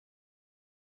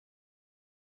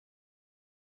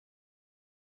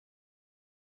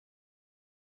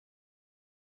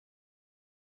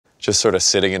just sort of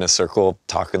sitting in a circle,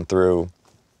 talking through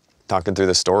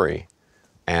the story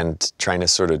and trying to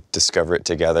sort of discover it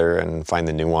together and find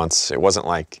the nuance. It wasn't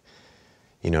like,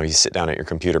 you know, you sit down at your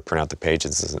computer, print out the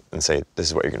pages and say, this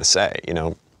is what you're going to say, you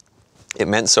know. It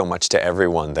meant so much to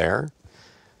everyone there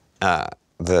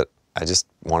that I just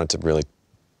wanted to really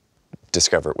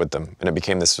discover it with them. And it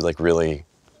became this like really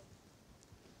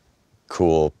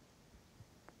cool,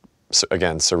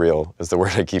 again, surreal is the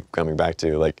word I keep coming back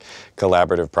to, like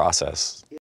collaborative process.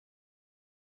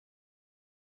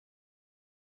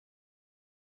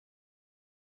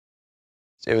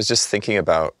 It was just thinking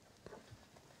about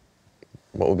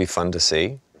what would be fun to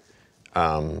see,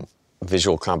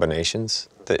 visual combinations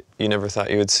that you never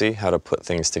thought you would see, how to put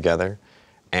things together.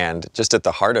 And just at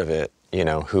the heart of it, you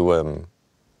know, who are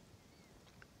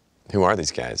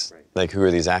these guys? Right. Like, who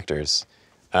are these actors?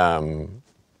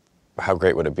 How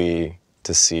great would it be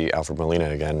to see Alfred Molina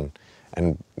again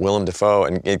and Willem Dafoe,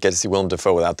 and get to see Willem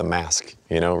Dafoe without the mask,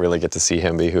 you know, really get to see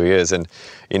him be who he is. And,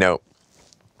 you know,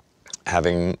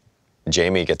 having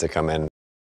Jamie get to come in.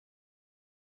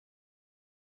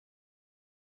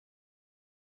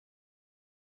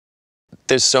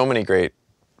 There's so many great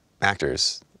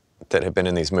actors that have been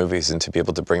in these movies, and to be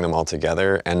able to bring them all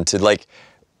together and to like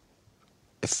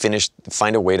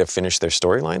find a way to finish their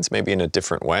storylines maybe in a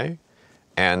different way.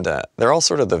 And they're all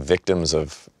sort of the victims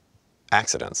of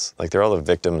accidents. Like, they're all the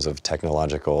victims of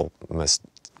technological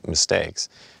mistakes.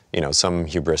 You know, some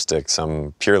hubristic,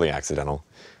 some purely accidental.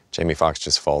 Jamie Foxx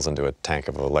just falls into a tank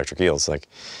of electric eels. Like,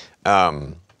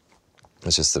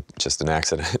 it's just an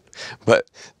accident. But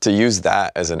to use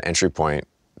that as an entry point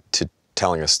to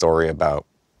telling a story about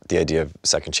the idea of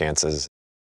second chances.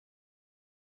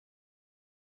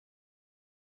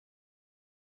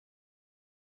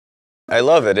 I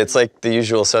love it. It's like The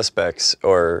Usual Suspects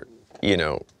or, you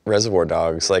know, Reservoir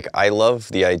Dogs. Like, I love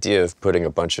the idea of putting a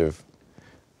bunch of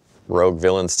rogue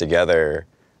villains together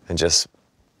and just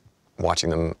watching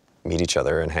them meet each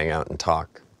other and hang out and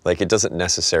talk. Like, it doesn't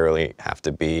necessarily have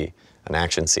to be an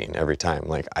action scene every time.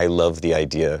 Like, I love the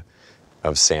idea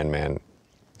of Sandman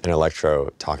and Electro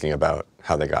talking about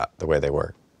how they got the way they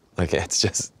were. Like, it's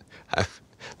just, I've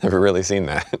never really seen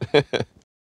that.